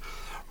collapsed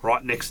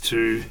right next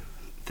to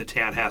the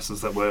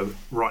townhouses that were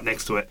right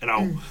next to it. And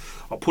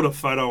I'll put a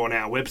photo on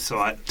our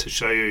website to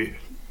show you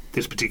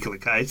this particular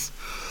case.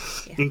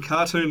 Yeah. In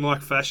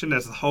cartoon-like fashion,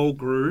 as the hole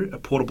grew, a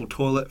portable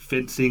toilet,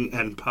 fencing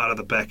and part of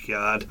the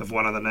backyard of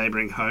one of the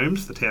neighbouring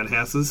homes, the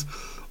townhouses,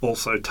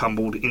 also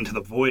tumbled into the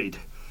void.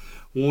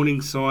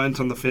 Warning signs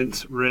on the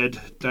fence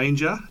read,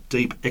 "Danger,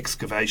 deep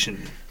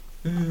excavation."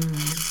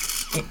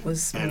 It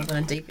was more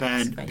than a deep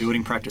bad excavation.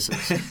 building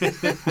practices.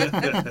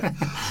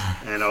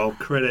 And I'll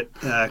credit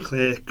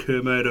Claire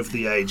Kermode of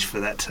The Age for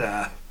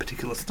that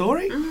particular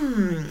story.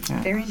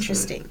 Very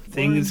interesting.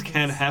 Things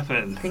can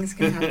happen. Things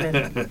can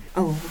happen.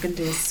 Oh, we're going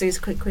to do Sue's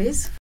quick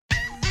quiz.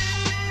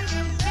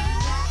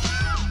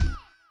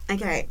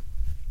 Okay.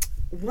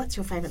 What's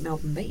your favourite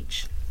Melbourne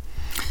beach?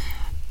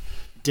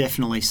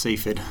 Definitely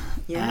Seaford.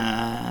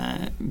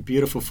 Yeah.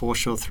 Beautiful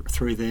foreshore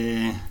through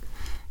there.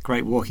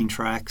 Great walking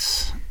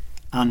tracks.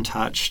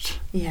 Untouched.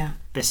 Yeah.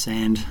 Best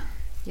sand.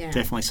 Yeah.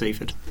 Definitely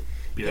Seaford.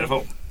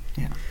 Beautiful.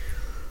 Yeah.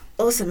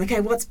 Awesome. Okay,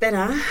 what's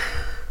better?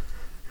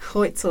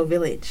 Hoyts or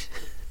Village?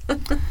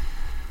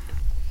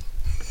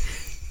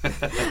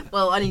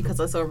 Well, only because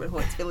I saw him at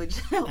Hoyts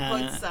Village.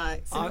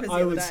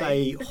 I would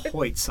say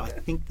Hoyts. I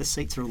think the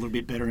seats are a little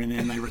bit better in there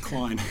and they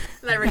recline.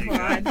 They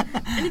recline.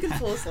 And you can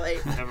fall asleep.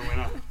 Have a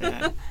winner.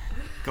 Yeah.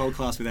 Gold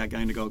class without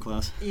going to gold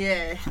class.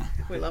 Yeah,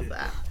 we love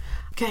that.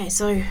 Okay,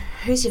 so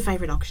who's your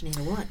favourite auctioneer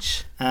to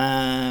watch?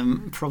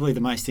 Probably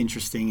the most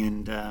interesting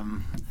and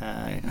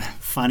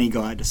funny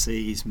guy to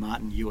see is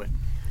Martin Hewitt.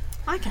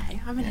 Okay, I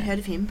haven't heard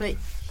of him, but...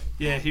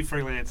 Yeah, he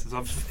freelances.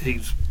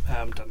 He's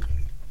done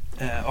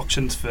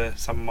auctions for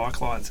some of my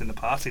clients in the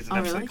past. He's an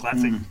absolute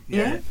classic.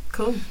 Yeah,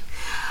 cool.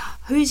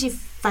 Who's your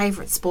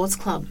favourite sports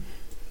club?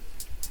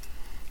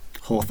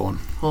 Hawthorn.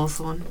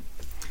 Hawthorn.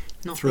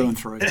 Not through and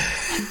through.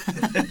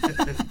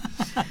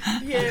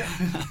 Yeah.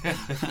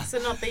 So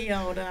not the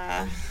old...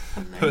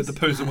 the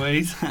poos and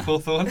wees,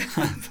 Hawthorn.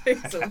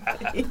 Poos and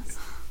wees.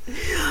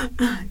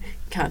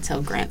 Can't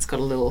tell Grant's got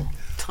a little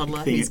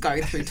toddler who's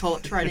going through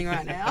toilet training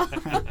right now.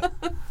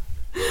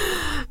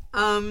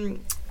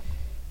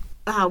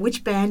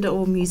 Which band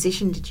or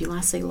musician did you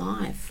last see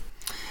live?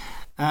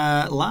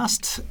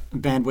 Last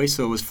band we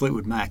saw was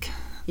Fleetwood Mac.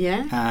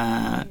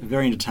 Yeah?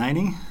 Very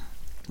entertaining.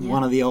 Yeah.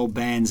 One of the old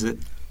bands that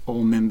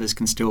all members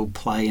can still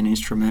play an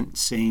instrument,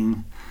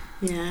 sing.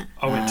 Yeah.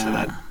 I went to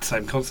that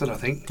same concert, I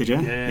think. Did you?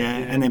 Yeah.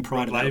 And then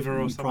prior to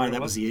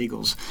that was the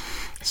Eagles.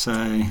 So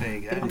there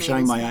you go. I'm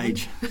showing my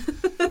age.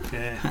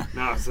 Yeah.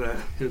 No,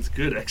 it was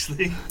good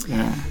actually.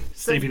 Yeah.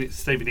 Stevie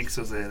Nicks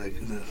was there,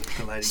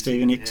 the lady.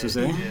 Stevie Nicks was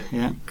there.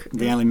 Yeah.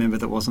 The only member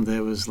that wasn't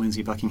there was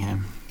Lindsay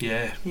Buckingham.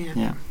 Yeah.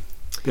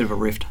 Bit of a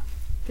rift.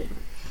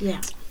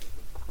 Yeah.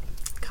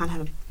 Can't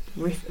have a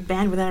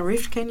band without a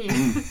rift, can you?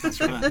 That's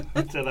right.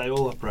 That's how they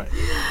all operate.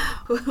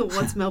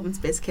 What's Melbourne's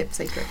best kept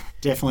secret?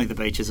 Definitely the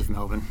beaches of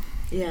Melbourne.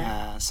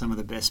 Yeah. Some of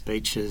the best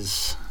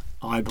beaches,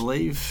 I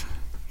believe,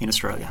 in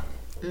Australia.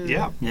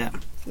 Yeah.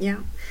 Yeah.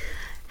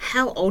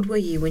 How old were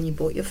you when you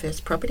bought your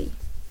first property?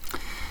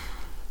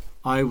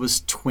 I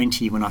was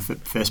 20 when I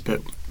first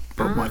bought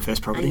my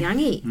first property. A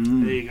youngie.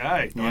 There you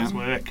go. Nice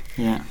work.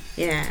 Yeah.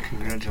 Yeah.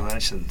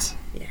 Congratulations.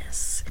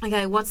 Yes.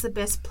 Okay, what's the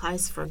best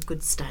place for a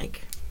good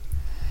steak?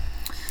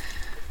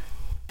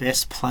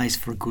 Best place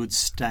for a good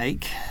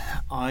steak,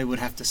 I would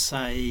have to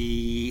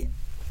say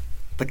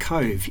the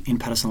Cove in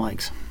Patterson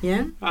Lakes.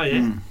 Yeah? Oh,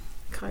 yeah.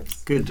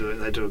 Coves. Good.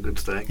 They do a good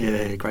steak.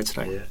 Yeah, great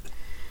steak. Yeah.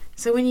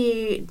 So when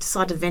you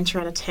decide to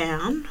venture out of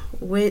town,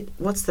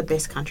 what's the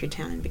best country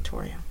town in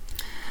Victoria?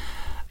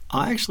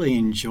 I actually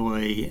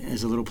enjoy,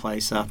 there's a little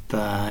place up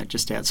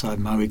just outside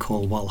Moe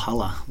called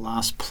Walhalla,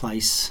 last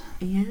place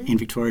in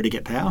Victoria to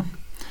get power.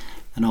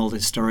 An old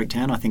historic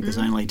town. I think there's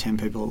only 10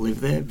 people that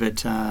live there,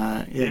 but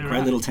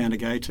great little town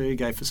to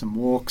go for some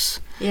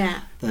walks.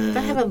 Yeah, they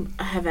have a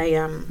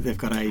they've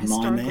got a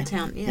mine there.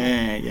 Town,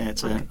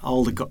 it's an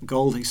old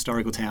gold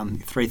historical town.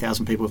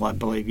 3,000 people, I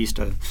believe, used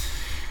to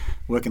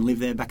work and live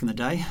there back in the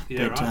day.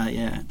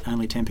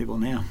 Only 10 people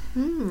now.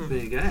 There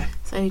you go.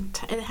 So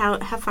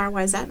how far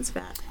away is that? It's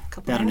about a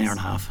couple of hours? An hour and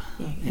a half.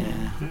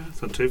 Yeah,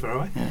 it's not too far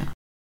away. Yeah.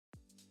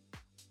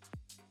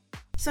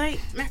 So,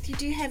 Matthew,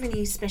 do you have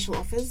any special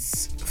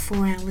offers for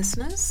our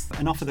listeners?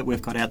 An offer that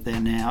we've got out there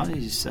now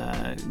is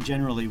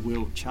generally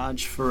we'll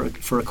charge for a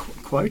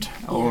quote,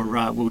 or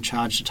we'll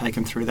charge to take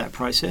them through that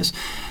process.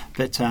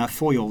 But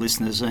for your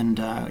listeners, and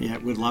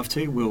we'd love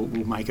to, we'll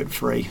make it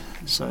free.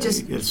 So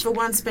just for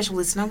one special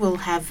listener, we'll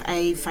have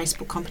a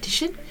Facebook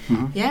competition,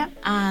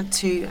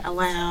 to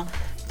allow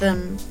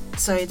them.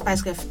 So it's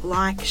basically a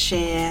like,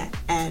 share,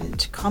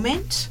 and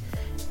comment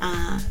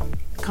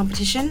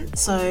competition.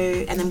 So,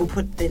 and then we'll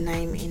put the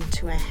name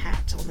into a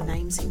hat, or the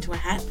names into a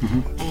hat,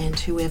 and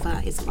whoever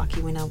is the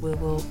lucky winner, we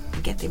will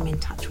get them in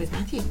touch with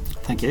Matthew.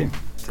 Thank you.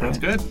 Sounds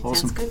good.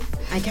 Awesome. Sounds good.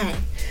 Okay.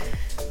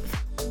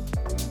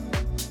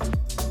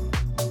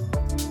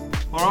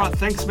 All right,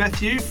 thanks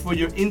Matthew for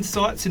your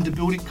insights into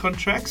building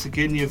contracts.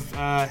 Again, you've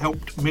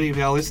helped many of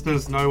our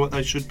listeners know what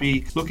they should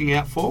be looking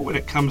out for when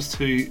it comes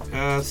to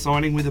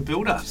signing with a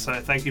builder. So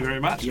thank you very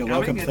much. You're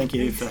welcome. Thank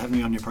you for having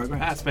me on your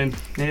program. It's been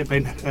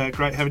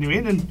great having you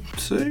in. And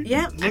Sue,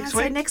 next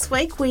week? So next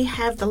week we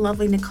have the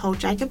lovely Nicole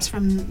Jacobs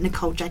from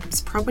Nicole Jacobs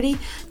Property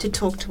to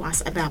talk to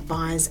us about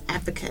buyers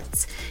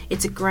advocates.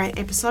 It's a great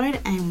episode,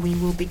 and we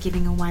will be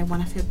giving away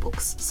one of her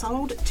books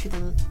sold to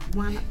the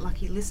one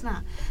lucky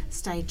listener.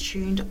 Stay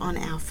tuned on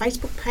our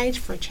Facebook page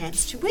for a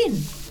chance to win.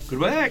 Good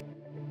work.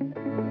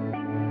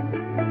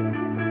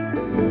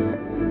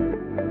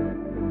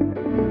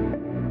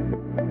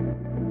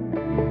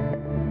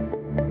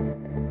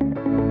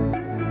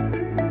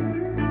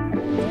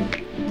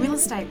 Real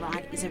Estate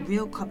Right is a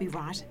Real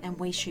Copyright and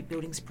We Shoot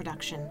Buildings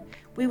production.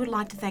 We would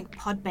like to thank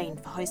Podbean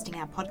for hosting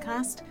our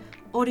podcast,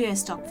 Audio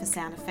Stock for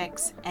sound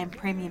effects, and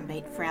Premium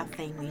Beat for our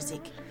theme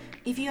music.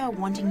 If you are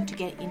wanting to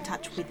get in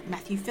touch with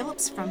Matthew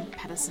Phillips from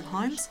Patterson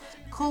Homes,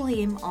 call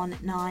him on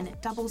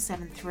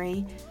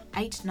 9773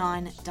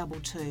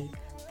 8922.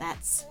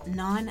 That's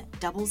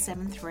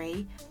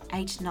 9773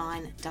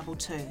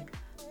 8922.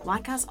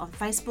 Like us on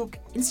Facebook,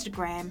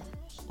 Instagram,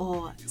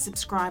 or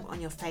subscribe on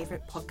your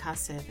favourite podcast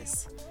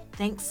service.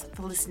 Thanks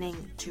for listening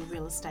to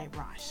Real Estate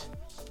Right.